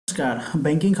नमस्कार,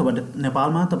 बैंकिङ खबर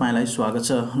नेपालमा तपाईलाई स्वागत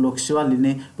छ। लोकसेवा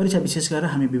लिने परीक्षा विशेष गरेर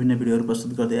हामी विभिन्न भिडियोहरू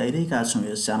प्रस्तुत गर्दै आइरहेका छौँ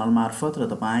यस च्यानल मार्फत र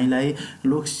तपाईलाई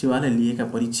लोकसेवाले लिएका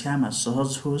परीक्षामा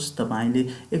सहज होस्, तपाईले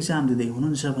एक्जाम दिँदै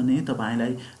हुनुहुन्छ भने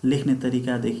तपाईलाई लेख्ने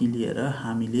तरिकादेखि लिएर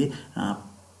हामीले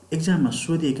एक्जाममा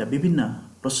सोधिएका विभिन्न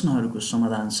प्रश्नहरूको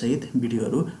समाधानसहित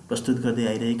भिडियोहरू प्रस्तुत गर्दै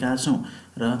आइरहेका छौँ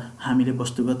र हामीले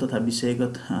वस्तुगत तथा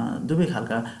विषयगत दुवै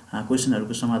खालका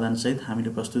क्वेसनहरूको समाधानसहित हामीले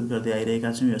प्रस्तुत गर्दै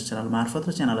आइरहेका छौँ यस च्यानल मार्फत।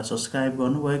 र च्यानललाई सब्स्क्राइब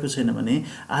गर्नुभएको छैन भने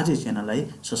आजै च्यानललाई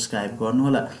सब्स्क्राइब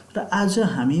गर्नुहोला। र आज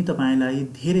हामी तपाईलाई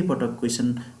धेरै पटक क्वेसन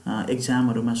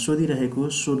एक्जामहरूमा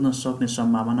सोध्न सक्ने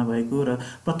सम्भावना भएको र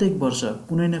प्रत्येक वर्ष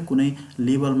कुनै न कुनै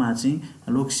लेभलमा चाहिँ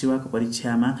लोकसेवाको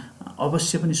परीक्षामा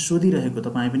अवश्य पनि सोधिरहेको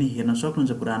तपाईँ पनि हेर्न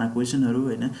सक्नुहुन्छ पुराना क्वेसनहरू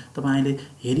हैन। तपाईले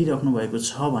हेरिराख्नु भएको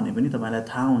छ भने पनि तपाईलाई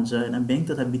थाहा हुन्छ हैन। बैंक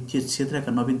तथा वित्तीय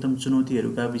क्षेत्रका नवीनतम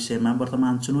चुनौतीहरूका विषयमा,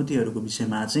 वर्तमान चुनौतीहरूको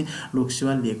विषयमा चाहिँ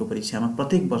लोकसेवा लिएको परीक्षामा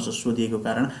प्रत्येक वर्ष सोधिएको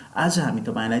कारण आज हामी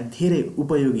तपाईलाई धेरै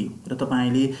उपयोगी र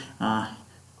तपाईले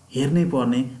हेर्नै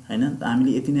पर्ने हैन।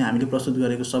 हामीले यति नै हामीले प्रस्तुत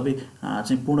गरेको सबै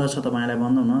चाहिँ पूर्ण छ तपाईलाई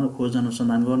भन्दैनौँ न। खोज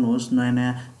अनुसन्धान गर्नुहोस्, नयाँ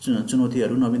नयाँ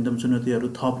चुनौतीहरू, नवीनतम चुनौतीहरू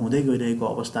थप हुँदै गइरहेको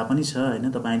अवस्था पनि छ हैन।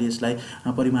 तपाईले यसलाई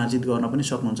परिमार्जित गर्न पनि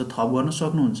सक्नुहुन्छ, थप गर्न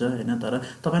सक्नुहुन्छ हैन। तर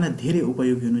तपाईलाई धेरै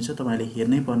उपयोगी हुनेछ, तपाईले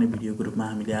हेर्नै पर्ने भिडियोको रूपमा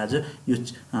हामीले आज यो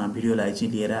भिडियोलाई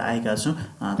चाहिँ लिएर आएका छौँ।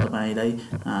 तपाईलाई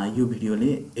यो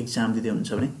भिडियोले एक्जाम दिँदै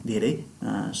हुनुहुन्छ भने धेरै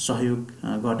सहयोग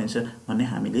गर्नेछ भन्ने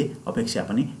हामीले अपेक्षा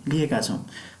पनि लिएका छौँ।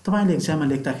 तपाईले एक्जाममा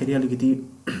लेख्दाखेरि अलिकति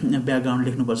ब्याकग्राउन्ड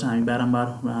लेख्नुपर्छ। हामी बारम्बार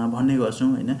भन्ने गर्छौँ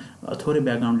हैन। थोरै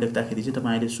ब्याकग्राउन्ड लेख्दाखेरि चाहिँ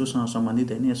तपाईले सोसँग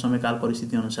सम्बन्धित हैन समयकाल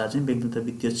परिस्थिति अनुसार चाहिँ बैंक तथा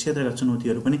वित्तीय क्षेत्रका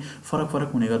चुनौतीहरू पनि फरक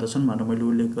हुने गर्दछन् भनेर मैले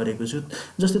उल्लेख गरेको छु।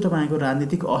 जस्तै तपाईको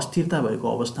राजनीतिक अस्थिरता भएको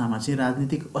अवस्थामा चाहिँ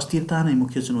राजनीतिक अस्थिरता नै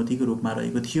मुख्य चुनौतीको रूपमा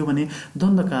रहेको थियो भने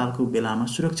द्वन्द्वकालको बेलामा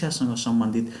सुरक्षासँग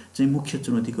सम्बन्धित चाहिँ मुख्य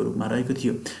चुनौतीको रूपमा रहेको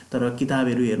थियो। तर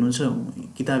किताबहरू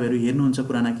हेर्नुहुन्छ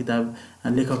पुराना किताब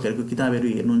लेखकहरूको किताबहरू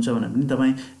हेर्नुहुन्छ भने पनि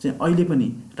तपाईँ चाहिँ अहिले पनि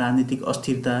राजनीतिक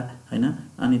अस्थिरता हैन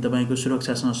अनि तपाईको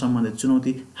सुरक्षासँग सम्बन्धित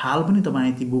चुनौती हाल पनि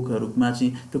तपाईँ ती बुकहरूमा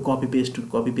चाहिँ त्यो कपी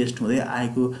पेस्ट हुँदै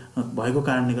आएको भएको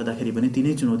कारणले गर्दाखेरि पनि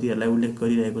तिनै चुनौतीहरूलाई उल्लेख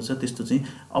गरिरहेको छ। त्यस्तो चाहिँ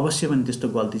अवश्य पनि त्यस्तो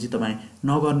गल्ती चाहिँ तपाईँ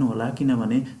नगर्नु होला,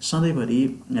 किनभने सधैँभरि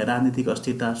राजनीतिक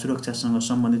अस्थिरता, सुरक्षासँग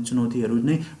सम्बन्धित चुनौतीहरू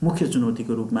नै मुख्य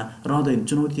चुनौतीको रूपमा रहँदैन।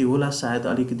 चुनौती होला सायद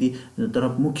अलिकति, तर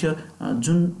मुख्य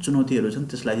जुन चुनौतीहरू छन्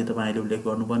त्यसलाई चाहिँ तपाईँले उल्लेख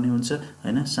गर्नुपर्ने हुन्छ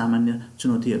हैन। सामान्य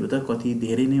चुनौतीहरू त कति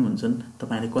धेरै नै हुन्छन्।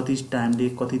 तपाईले कति टाइमले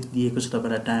कति दिएको छ,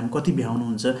 तपाईलाई टाइम कति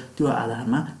भ्याउनुहुन्छ त्यो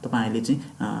आधारमा तपाईले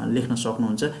चाहिँ लेख्न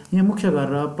सक्नुहुन्छ। यहाँ मुख्य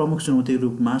गरेर प्रमुख चुनौतीको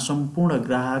रूपमा सम्पूर्ण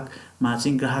ग्राहकमा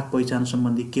चाहिँ ग्राहक पहिचान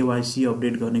सम्बन्धी केवाइसी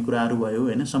अपडेट गर्ने कुराहरू भयो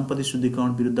हैन। सम्पत्ति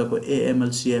शुद्धिकरण विरुद्धको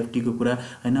AML CFT को कुरा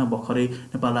हैन। भर्खरै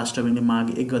नेपाल राष्ट्र बैंकले माघ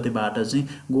 1 गतेबाट चाहिँ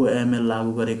गो AML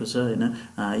लागू गरेको छ हैन।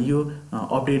 यो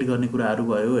अपडेट गर्ने कुराहरू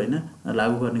भयो हैन,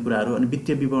 लागू गर्ने कुराहरू। अनि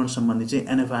वित्तीय विवरण सम्बन्धी चाहिँ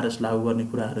NFRS लागू गर्ने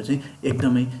कुराहरू चाहिँ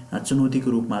एकदमै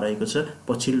चुनौतीको रूपमा रहेको छ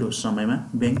पछिल्लो समयमा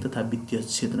बैंक तथा वित्तीय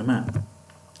क्षेत्रमा।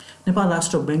 नेपाल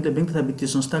राष्ट्र बैंकले बैंक तथा वित्तीय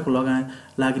संस्थाको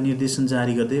लागि निर्देशन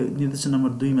जारी गर्दै निर्देशन नम्बर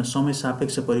 2 मा समय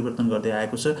सापेक्ष परिवर्तन गर्दै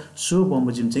आएको छ। सो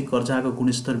बमोजिम चाहिँ कर्जाको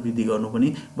गुणस्तर वृद्धि गर्नु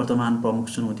पनि वर्तमान प्रमुख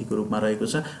चुनौतीको रूपमा रहेको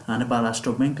छ। नेपाल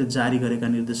राष्ट्र बैंकले जारी गरेका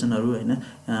निर्देशनहरू हैन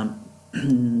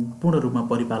पूर्ण रूपमा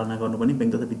परिपालना गर्नु पनि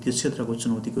बैंक तथा वित्तीय क्षेत्रको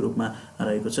चुनौतीको रूपमा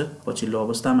रहेको छ पछिल्लो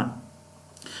अवस्थामा।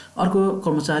 अर्को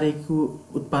कर्मचारीको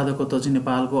उत्पादकता चाहिँ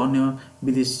नेपालको अन्य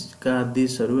विदेशका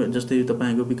देशहरू जस्तै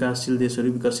तपाईको विकासशील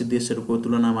देशहरू, विकसित देशहरूको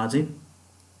तुलनामा चाहिँ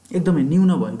एकदमै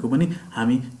न्यून भएको पनि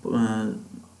हामी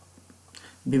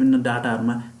विभिन्न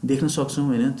डाटाहरूमा देख्न सक्छौँ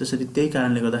हैन। त्यसरी त्यही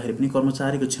कारणले गर्दाखेरि पनि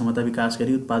कर्मचारीको क्षमता विकास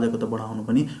गरी उत्पादकता बढाउनु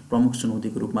पनि प्रमुख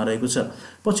चुनौतीको रूपमा रहेको छ।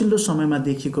 पछिल्लो समयमा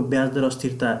देखिएको ब्याज दर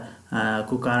अस्थिरता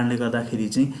को कारणले गर्दाखेरि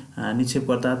चाहिँ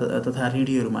निक्षेपकर्ता तथा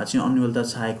ऋणीहरूमा चाहिँ अन्योलता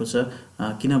छाएको छ।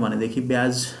 किनभनेदेखि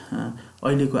ब्याज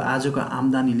अहिलेको आजको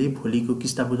आम्दानीले भोलिको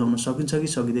किस्ता बुझाउन सकिन्छ कि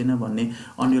सकिँदैन भन्ने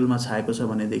अन्योलमा छाएको छ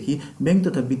भनेदेखि बैंक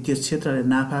तथा वित्तीय क्षेत्रले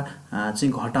नाफा चाहिँ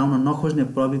घटाउन नखोज्ने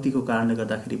प्रवृत्तिको कारणले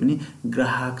गर्दाखेरि पनि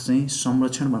ग्राहक चाहिँ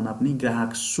संरक्षण भन्दा पनि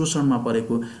ग्राहक शोषणमा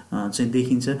परेको चाहिँ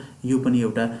देखिन्छ। यो पनि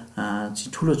एउटा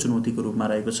ठूलो चुनौतीको रूपमा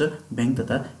रहेको छ बैंक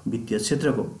तथा वित्तीय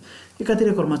क्षेत्रको।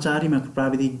 एकातिर कर्मचारीमा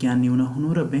प्राविधिक ज्ञान न्यून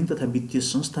हुनु र बैंक तथा वित्तीय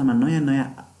संस्थामा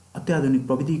नयाँ अत्याधुनिक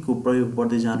प्रविधिको प्रयोग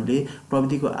बढ्दै जानुले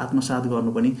प्रविधिको आत्मसात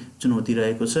गर्नु पनि चुनौती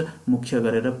रहेको छ। मुख्य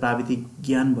गरेर प्राविधिक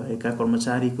ज्ञान भएका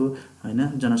कर्मचारीको हैन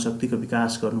जनशक्तिको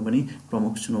विकास गर्नु पनि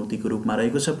प्रमुख चुनौतीको रूपमा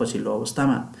रहेको छ पछिल्लो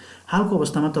अवस्थामा। हालको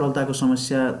अवस्थामा तरलताको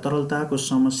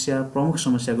समस्या प्रमुख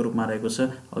समस्याको रूपमा रहेको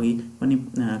छ। अघि पनि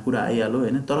कुरा आइहाल्यो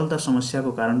हैन। तरलता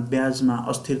समस्याको कारण ब्याजमा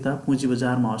अस्थिरता, पुँजी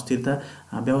बजारमा अस्थिरता,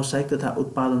 व्यावसायिक तथा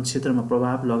उत्पादन क्षेत्रमा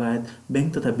प्रभाव लगायत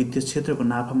बैंक तथा वित्तीय क्षेत्रको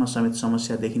नाफामा समेत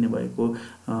समस्या देखिने भएको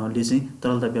ले चाहिँ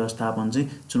तरलता व्यवस्थापन चाहिँ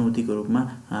चुनौतीको रूपमा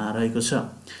रहेको छ।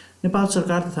 नेपाल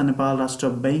सरकार तथा नेपाल राष्ट्र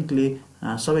बैंकले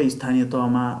सबै स्थानीय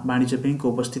तहमा वाणिज्य बैंकको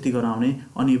उपस्थिति गराउने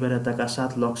अनिवार्यताका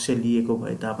साथ लक्ष्य लिएको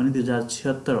भए तापनि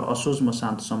 2076 असोज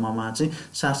मसान्तसम्ममा चाहिँ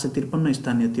 753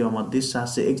 स्थानीय तहमध्ये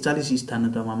 741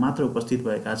 स्थानीय तहमा मात्र उपस्थित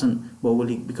भएका छन्।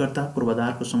 भौगोलिक विकटता,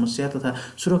 पूर्वाधारको समस्या तथा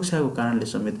सुरक्षाको कारणले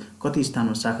समेत कति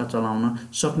स्थानमा शाखा चलाउन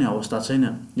सक्ने अवस्था छैन।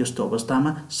 यस्तो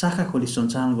अवस्थामा शाखा खोली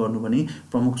सञ्चालन गर्नु पनि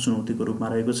प्रमुख चुनौतीको रूपमा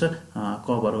रहेको छ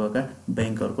क वर्गका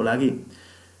बैंकहरूको लागि।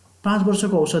 5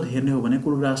 वर्षको औसत हेर्ने हो भने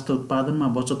कुल राष्ट्र उत्पादनमा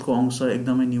बचतको अंश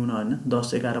एकदमै न्यून होइन,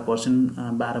 10-11%,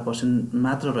 12%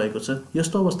 मात्र रहेको छ।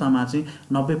 यस्तो अवस्थामा चाहिँ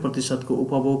 90%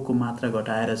 उपभोगको मात्रा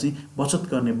घटाएर चाहिँ बचत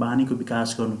गर्ने बानीको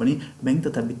विकास गर्नु पनि बैंक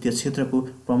तथा वित्तीय क्षेत्रको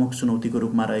प्रमुख चुनौतीको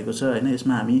रूपमा रहेको छ होइन।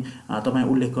 यसमा हामी तपाईँ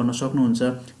उल्लेख गर्न सक्नुहुन्छ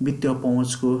वित्तीय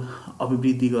पहुँचको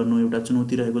अभिवृद्धि गर्नु एउटा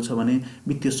चुनौती रहेको छ भने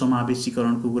वित्तीय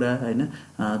समावेशीकरणको कुरा होइन,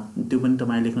 त्यो पनि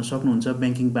तपाईँ लेख्न सक्नुहुन्छ।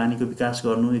 ब्याङ्किङ बानीको विकास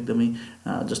गर्नु एकदमै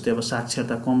जस्तै अब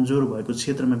साक्षरता कमजोर भएको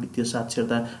क्षेत्रमा वित्तीय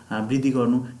साक्षरता वृद्धि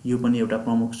गर्नु यो पनि एउटा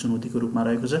प्रमुख चुनौतीको रूपमा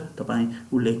रहेको छ, तपाईँ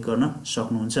उल्लेख गर्न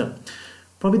सक्नुहुन्छ।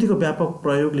 प्रविधिको व्यापक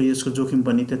प्रयोगले यसको जोखिम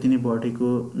पनि त्यति नै बढेको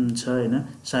छ होइन।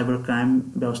 साइबर क्राइम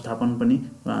व्यवस्थापन पनि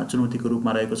चुनौतीको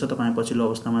रूपमा रहेको छ। तपाईँ पछिल्लो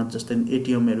अवस्थामा जस्तै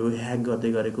एटिएमहरू ह्याक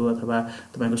गर्दै गरेको अथवा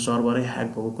तपाईँको सर्भरै ह्याक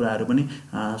भएको कुराहरू पनि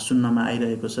सुन्नमा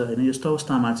आइरहेको छ होइन। यस्तो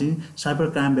अवस्थामा चाहिँ साइबर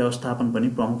क्राइम व्यवस्थापन पनि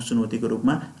प्रमुख चुनौतीको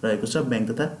रूपमा रहेको छ बैंक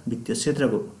तथा वित्तीय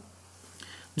क्षेत्रको।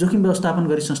 जोखिम व्यवस्थापन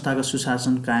गरी संस्थागत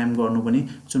सुशासन कायम गर्नु पनि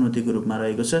चुनौतीको रूपमा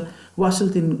रहेको छ। वासेल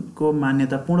 3को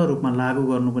मान्यता पूर्ण रूपमा लागू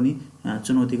गर्नु पनि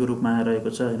चुनौतीको रूपमा रहेको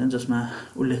छ होइन, जसमा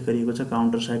उल्लेख गरिएको छ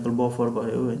काउन्टर साइकल बफर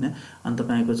भयो होइन, अनि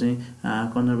तपाईँको चाहिँ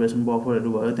कन्जर्भेसन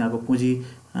बफरहरू भयो, त्यहाँको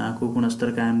पुँजीको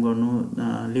गुणस्तर कायम गर्नु,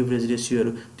 लिभरेज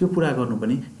रेसियोहरू त्यो पुरा गर्नु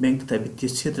पनि बैंक तथा वित्तीय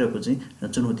क्षेत्रको चाहिँ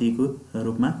चुनौतीको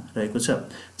रूपमा रहेको छ।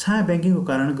 छाया ब्याङ्किङको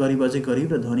कारण गरिब अझै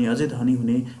गरिब र धनी अझै धनी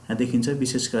हुने देखिन्छ।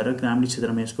 विशेष गरेर ग्रामीण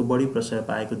क्षेत्रमा यसको बढी प्रसार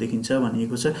पाएको देखिन्छ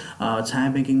भनिएको छ। छाया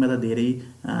ब्याङ्किङमा त धेरै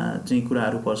चाहिँ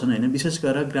कुराहरू पर्छन् होइन। विशेष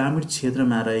गरेर ग्रामीण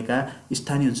क्षेत्रमा रहेका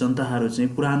स्थानीय जनताहरू चाहिँ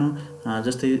पुरानो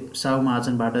जस्तै साहु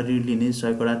महाजनबाट ऋण लिने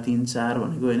 100 3, 4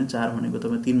 भनेको होइन, 4 भनेको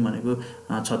तपाईँ 3 भनेको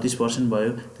 36%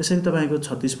 भयो। त्यसरी तपाईँको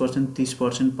 36%,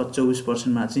 30%,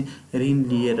 25%मा चाहिँ ऋण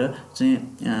लिएर चाहिँ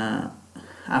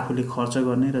आफूले खर्च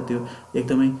गर्ने र त्यो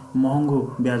एकदमै महँगो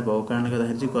ब्याज भएको कारणले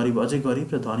गर्दाखेरि चाहिँ गरिब अझै गरिब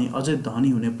र धनी अझै धनी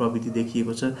हुने प्रवृत्ति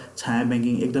देखिएको छ। छाया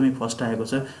ब्याङ्किङ एकदमै फस्टाएको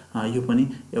छ। यो पनि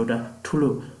एउटा ठुलो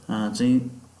चाहिँ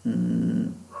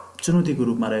चुनौतीको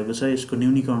रूपमा रहेको छ। यसको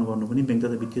न्यूनीकरण गर्नु पनि बैंक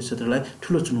तथा वित्तीय क्षेत्रलाई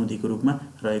ठुलो चुनौतीको रूपमा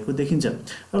रहेको देखिन्छ।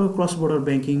 अब क्रस बोर्डर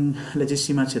ब्याङ्किङले चाहिँ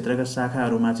सीमा क्षेत्रका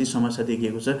शाखाहरूमा चाहिँ समस्या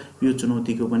देखिएको छ। यो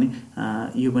चुनौतीको पनि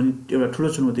यो पनि एउटा ठुलो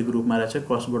चुनौतीको रूपमा रहेछ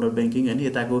क्रस बोर्डर ब्याङ्किङ होइन।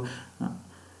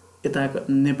 यता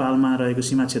नेपालमा रहेको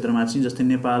सीमा क्षेत्रमा चाहिँ जस्तै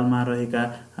नेपालमा रहेका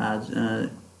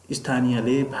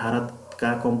स्थानीयले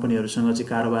भारतका कम्पनीहरूसँग चाहिँ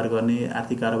कारोबार गर्ने,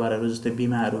 आर्थिक कारोबारहरू जस्तै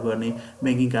बिमाहरू गर्ने,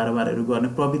 ब्याङ्किङ कारोबारहरू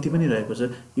गर्ने प्रवृत्ति पनि रहेको छ।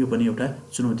 यो पनि एउटा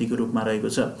चुनौतीको रूपमा रहेको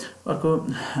छ। अर्को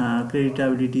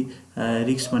क्रेडिटेबिलिटी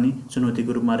रिस्क पनि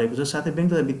चुनौतीको रूपमा रहेको छ। साथै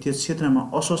बैंक तथा वित्तीय क्षेत्रमा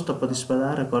अस्वस्थ प्रतिस्पर्धा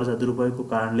र कर्जा दुरुपयोगको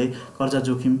कारणले कर्जा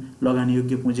जोखिम,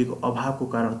 लगानीयोग्य पुँजीको अभावको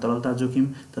कारण तरलता जोखिम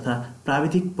तथा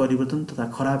प्राविधिक परिवर्तन तथा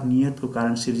खराब नियतको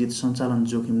कारण सिर्जित सञ्चालन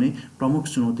जोखिम नै प्रमुख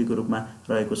चुनौतीको रूपमा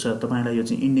रहेको छ। तपाईँलाई यो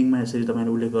चाहिँ इन्डिङमा यसरी तपाईँले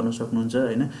उल्लेख गर्न सक्नुहुन्छ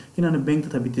होइन। किनभने बैंक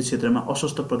तथा वित्तीय क्षेत्रमा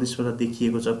अस्वस्थ प्रतिस्पर्धा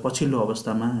देखिएको छ पछिल्लो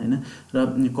अवस्थामा होइन, र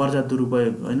कर्जा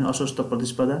दुरुपयोग होइन, अस्वस्थ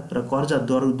प्रतिस्पर्धा र कर्जा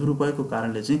दुरुपयोगको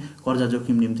कारणले चाहिँ कर्जा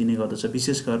जोखिम निम्तिने गर्दछ।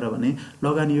 विशेष गरेर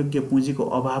लगानीयोग्य पुँजीको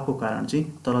अभावको कारण चाहिँ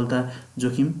तरलता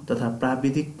जोखिम तथा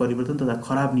प्राविधिक परिवर्तन तथा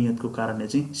खराब नियतको कारणले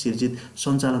चाहिँ सिर्जित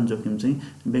सञ्चालन जोखिम चाहिँ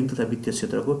बैंक तथा वित्तीय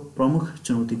क्षेत्रको प्रमुख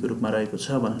चुनौतीको रूपमा रहेको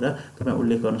छ भनेर तपाईँ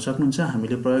उल्लेख गर्न सक्नुहुन्छ।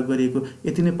 हामीले प्रयोग गरिएको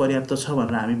यति नै पर्याप्त छ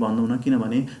भनेर हामी भन्दैनौँ,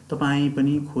 किनभने तपाईँ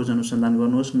पनि खोज अनुसन्धान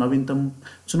गर्नुहोस्। नवीनतम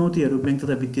चुनौतीहरू बैंक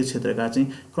तथा वित्तीय क्षेत्रका चाहिँ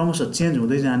क्रमशः चेन्ज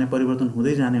हुँदै जाने, परिवर्तन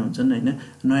हुँदै जाने हुन्छन् होइन।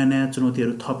 नयाँ नयाँ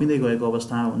चुनौतीहरू थपिँदै गएको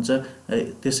अवस्थामा हुन्छ।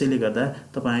 त्यसैले गर्दा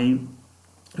तपाईँ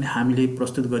हामीले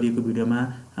प्रस्तुत गरिएको भिडियोमा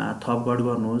थपगढ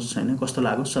गर्नुहोस् होइन। कस्तो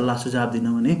लाग्यो सल्लाह सुझाव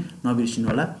दिन भने नबिर्सिनु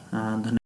होला। धन्यवाद।